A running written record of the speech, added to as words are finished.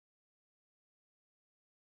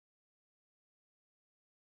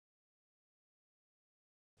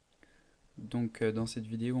Donc dans cette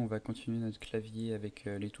vidéo on va continuer notre clavier avec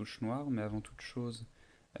les touches noires, mais avant toute chose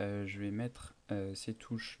je vais mettre ces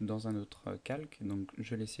touches dans un autre calque. Donc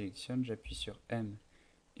je les sélectionne, j'appuie sur M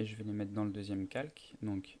et je vais les mettre dans le deuxième calque.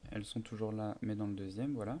 Donc elles sont toujours là mais dans le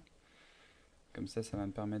deuxième, voilà. Comme ça va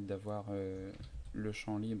me permettre d'avoir le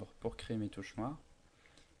champ libre pour créer mes touches noires.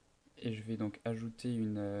 Et je vais donc ajouter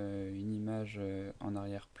une image en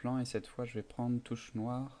arrière-plan, et cette fois je vais prendre touche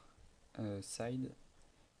noire, side,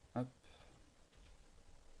 hop.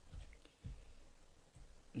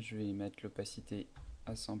 Je vais mettre l'opacité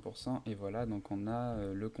à 100% et voilà, donc on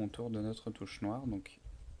a le contour de notre touche noire. Donc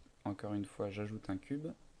encore une fois j'ajoute un cube,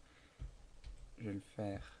 je vais le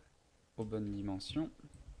faire aux bonnes dimensions.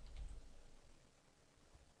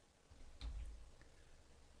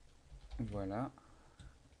 Voilà.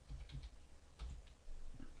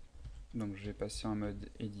 Donc je vais passer en mode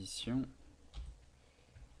édition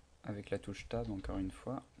avec la touche Tab encore une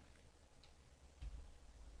fois.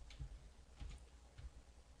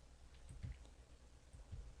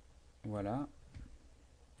 Voilà.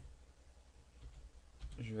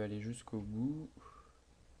 Je vais aller jusqu'au bout.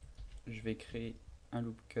 Je vais créer un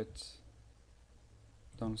loop cut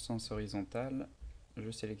dans le sens horizontal.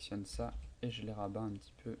 Je sélectionne ça et je les rabats un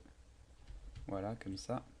petit peu. Voilà, comme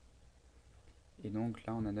ça. Et donc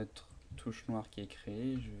là on a notre touche noire qui est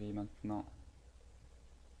créée. Je vais maintenant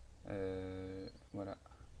voilà,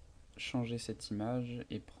 changer cette image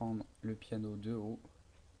et prendre le piano de haut.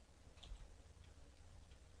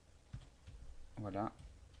 Voilà,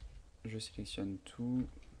 je sélectionne tout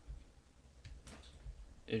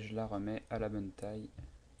et je la remets à la bonne taille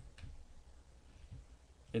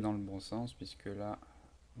et dans le bon sens, puisque là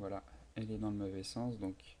voilà, elle est dans le mauvais sens.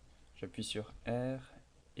 Donc j'appuie sur R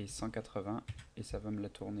et 180 et ça va me la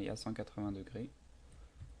tourner à 180 degrés.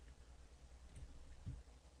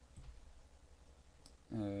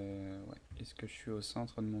 Ouais. Est-ce que je suis au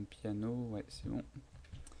centre de mon piano? Ouais, c'est bon.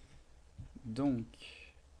 Donc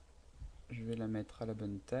je vais la mettre à la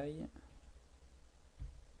bonne taille.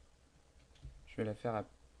 Je vais la faire à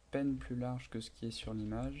peine plus large que ce qui est sur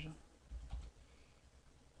l'image,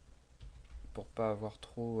 pour pas avoir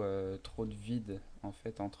trop de vide en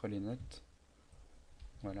fait entre les notes.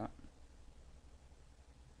 Voilà.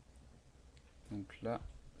 Donc là,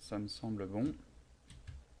 ça me semble bon.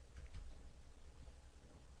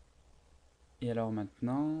 Et alors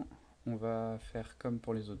maintenant, on va faire comme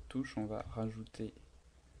pour les autres touches, on va rajouter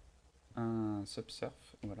un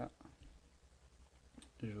subsurf. Voilà.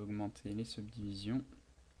 Je vais augmenter les subdivisions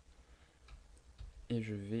et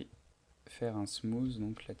je vais faire un smooth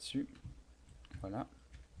donc là-dessus. Voilà.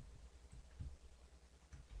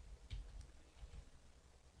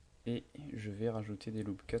 Et je vais rajouter des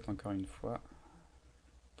loop cuts encore une fois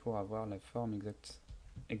pour avoir la forme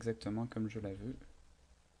exactement comme je la veux.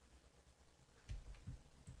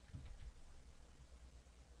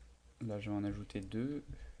 Là je vais en ajouter deux.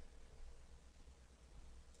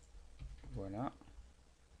 Voilà.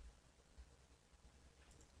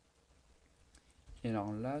 Et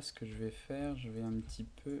alors là, ce que je vais faire, je vais un petit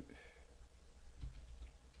peu,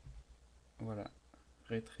 voilà,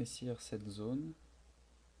 rétrécir cette zone.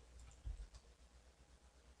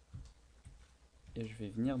 Et je vais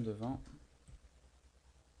venir devant.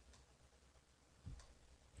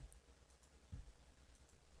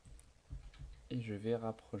 Et je vais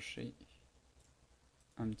rapprocher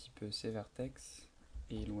un petit peu ces vertex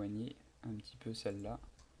et éloigner un petit peu celle-là.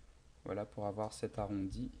 Voilà, pour avoir cet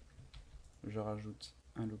arrondi. Je rajoute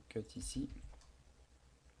un loop cut ici.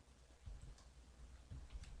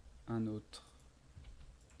 Un autre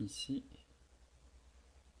ici.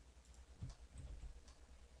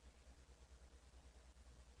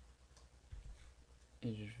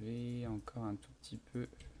 Et je vais encore un tout petit peu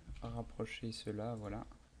rapprocher cela, voilà,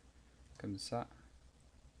 comme ça.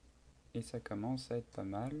 Et ça commence à être pas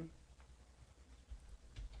mal.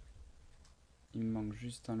 Il me manque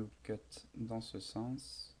juste un loop cut dans ce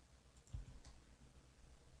sens.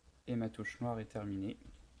 Et ma touche noire est terminée.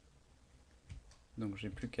 Donc j'ai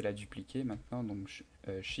plus qu'à la dupliquer maintenant. Donc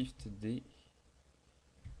Shift D,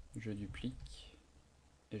 je duplique.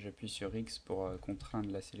 Et j'appuie sur X pour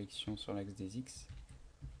contraindre la sélection sur l'axe des X.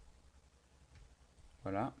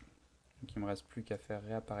 Voilà. Donc il me reste plus qu'à faire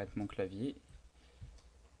réapparaître mon clavier.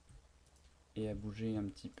 Et à bouger un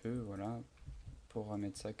petit peu, voilà, pour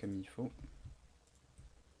remettre ça comme il faut.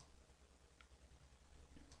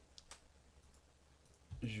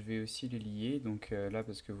 Je vais aussi les lier, donc là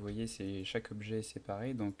parce que vous voyez chaque objet est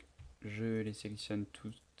séparé, donc je les sélectionne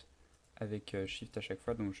toutes avec Shift à chaque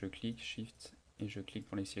fois, donc je clique Shift et je clique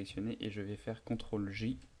pour les sélectionner et je vais faire CTRL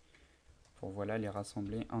J pour voilà les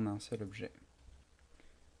rassembler en un seul objet.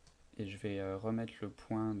 et je vais remettre le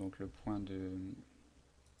point, donc le point de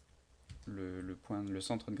le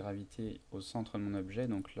centre de gravité au centre de mon objet.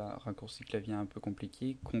 Donc là, raccourci clavier un peu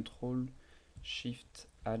compliqué, CTRL SHIFT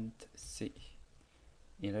ALT C.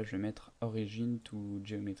 Et là, je vais mettre Origin to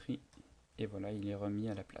Geometry. Et voilà, il est remis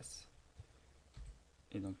à la place.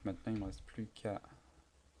 Et donc maintenant, il ne me reste plus qu'à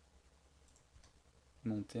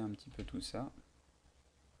monter un petit peu tout ça.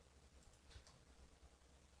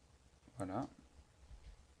 Voilà.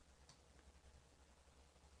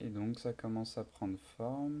 Et donc ça commence à prendre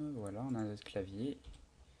forme. Voilà, on a notre clavier.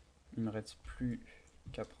 Il ne me reste plus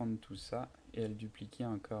qu'à prendre tout ça et à le dupliquer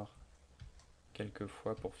encore quelques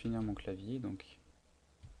fois pour finir mon clavier. Donc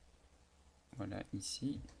voilà,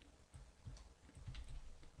 ici,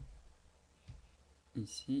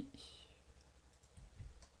 ici,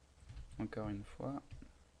 encore une fois.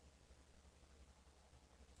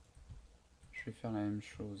 Je vais faire la même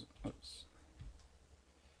chose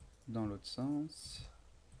dans l'autre sens,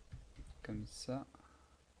 comme ça.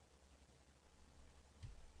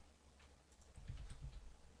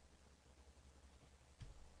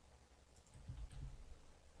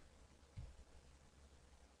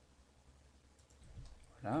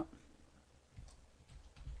 Voilà.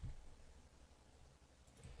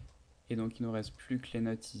 Et donc il ne nous reste plus que les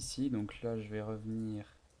notes ici. Donc là, je vais revenir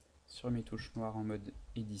sur mes touches noires en mode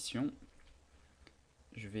édition.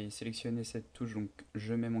 Je vais sélectionner cette touche, donc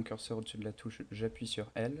je mets mon curseur au-dessus de la touche, j'appuie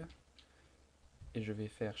sur L. Et je vais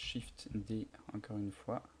faire Shift D encore une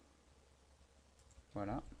fois.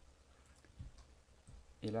 Voilà.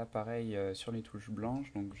 Et là, pareil sur les touches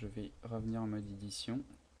blanches, donc je vais revenir en mode édition.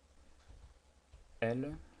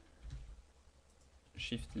 L,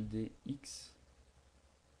 Shift D, X.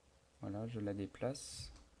 Voilà, je la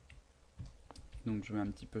déplace. Donc je vais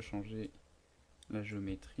un petit peu changer la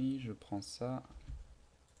géométrie. Je prends ça.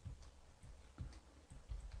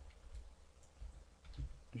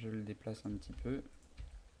 Je le déplace un petit peu.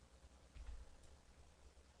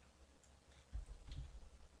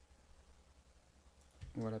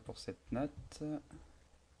 Voilà pour cette note.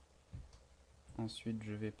 Ensuite,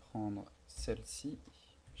 je vais prendre celle-ci.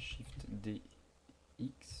 Shift D,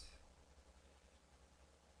 X.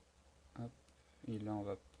 Hop. Et là, on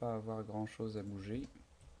va pas avoir grand chose à bouger.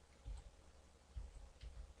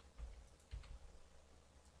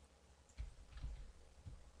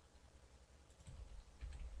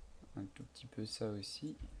 Un tout petit peu ça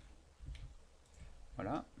aussi.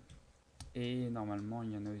 Voilà. Et normalement,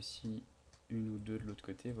 il y en a aussi une ou deux de l'autre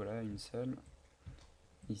côté. Voilà, une seule.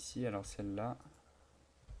 Ici, alors celle-là,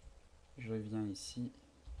 je viens ici.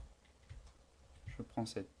 Je prends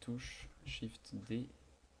cette touche, Shift D.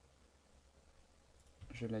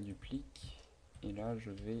 Je la duplique. Et là,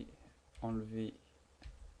 je vais enlever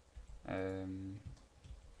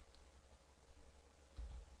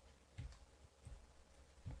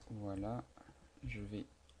voilà, je vais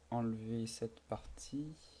enlever cette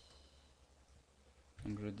partie.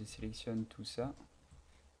 Donc je désélectionne tout ça.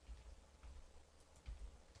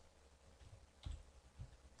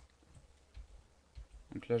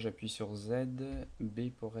 Donc là j'appuie sur Z,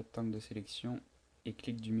 B pour rectangle de sélection et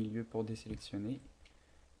clic du milieu pour désélectionner.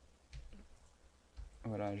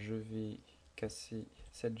 Voilà, je vais casser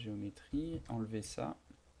cette géométrie, enlever ça,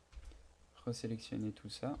 resélectionner tout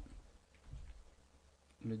ça,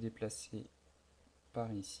 le déplacer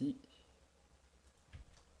par ici.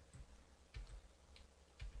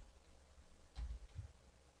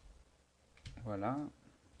 Voilà.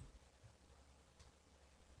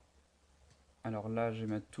 Alors là j'ai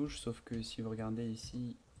ma touche, sauf que si vous regardez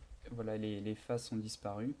ici, voilà, les faces ont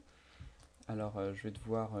disparu. Alors je vais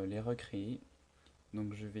devoir les recréer.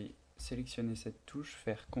 Donc je vais sélectionner cette touche,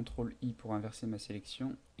 faire CTRL I pour inverser ma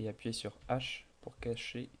sélection et appuyer sur H pour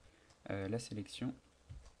cacher la sélection.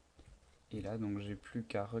 Et là donc j'ai plus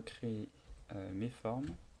qu'à recréer mes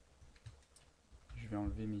formes. Je vais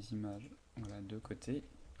enlever mes images, voilà, de côté.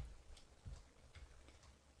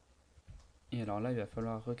 Et alors là il va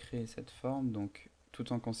falloir recréer cette forme, donc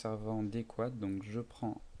tout en conservant des quads. Donc je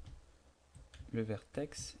prends le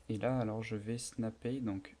vertex et là alors je vais snapper,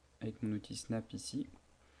 donc avec mon outil snap ici.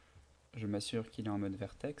 Je m'assure qu'il est en mode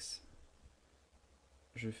vertex.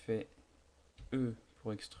 Je fais E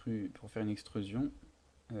pour faire une extrusion,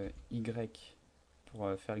 Y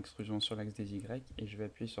pour faire l'extrusion sur l'axe des Y, et je vais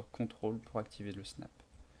appuyer sur CTRL pour activer le snap.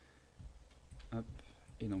 Hop.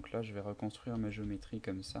 Et donc là je vais reconstruire ma géométrie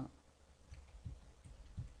comme ça.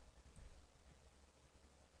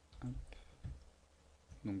 Hop.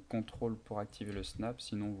 Donc CTRL pour activer le snap,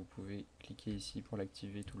 sinon vous pouvez cliquer ici pour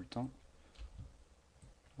l'activer tout le temps.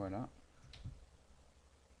 Voilà.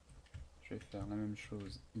 Je vais faire la même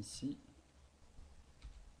chose ici.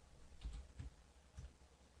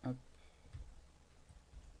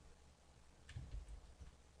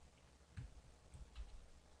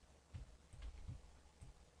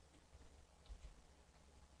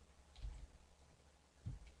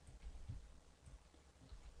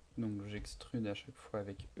 Donc j'extrude à chaque fois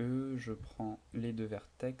avec E, je prends les deux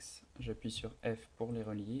vertex, j'appuie sur F pour les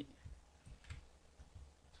relier,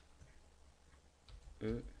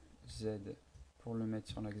 E, Z pour le mettre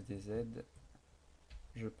sur l'axe des Z,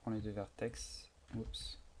 je prends les deux vertex,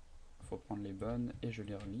 oups, faut prendre les bonnes et je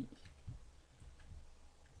les relie.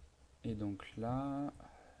 Et donc là,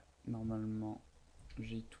 normalement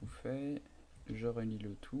j'ai tout fait, je relie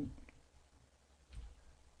le tout.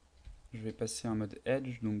 Je vais passer en mode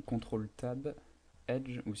Edge, donc CTRL Tab,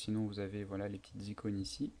 Edge, ou sinon vous avez voilà, les petites icônes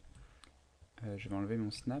ici. Je vais enlever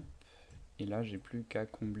mon snap, et là j'ai plus qu'à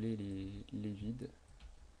combler les vides,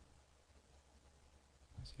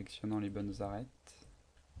 en sélectionnant les bonnes arêtes.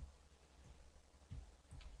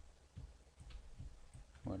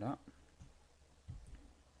 Voilà.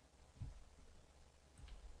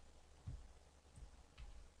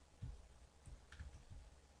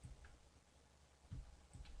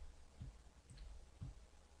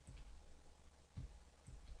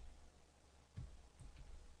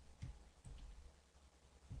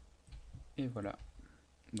 Et voilà.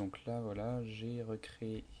 Donc là, voilà, j'ai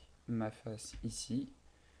recréé ma face ici.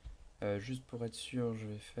 Juste pour être sûr, je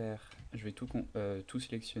vais tout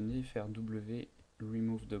sélectionner, faire W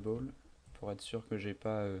Remove the Ball, pour être sûr que j'ai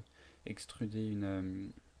pas extrudé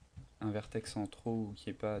un vertex en trop ou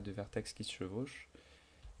qu'il n'y ait pas de vertex qui se chevauche.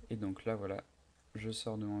 Et donc là, voilà, je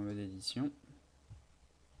sors de mon mode édition.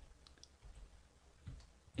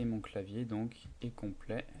 Et mon clavier, donc, est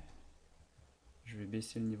complet. Je vais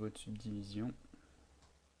baisser le niveau de subdivision.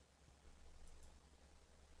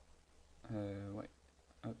 Ouais,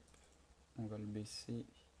 hop, on va le baisser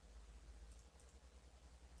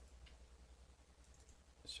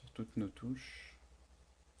sur toutes nos touches.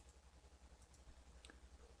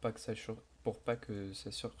 Pour pas que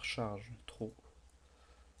ça surcharge trop.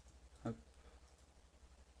 Hop.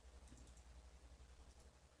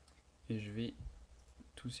 Et je vais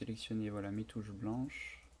tout sélectionner, voilà, mes touches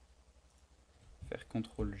blanches. Faire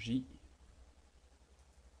CTRL J.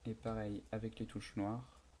 Et pareil avec les touches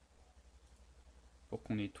noires. Pour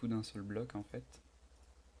qu'on ait tout d'un seul bloc en fait.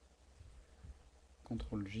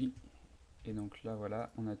 CTRL J. Et donc là,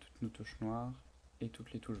 voilà, on a toutes nos touches noires et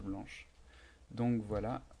toutes les touches blanches. Donc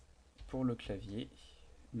voilà pour le clavier.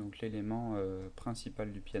 Donc l'élément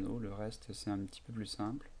principal du piano, le reste c'est un petit peu plus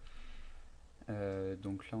simple.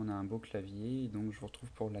 Donc là on a un beau clavier, donc je vous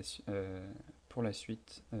retrouve pour la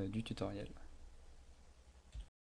suite du tutoriel.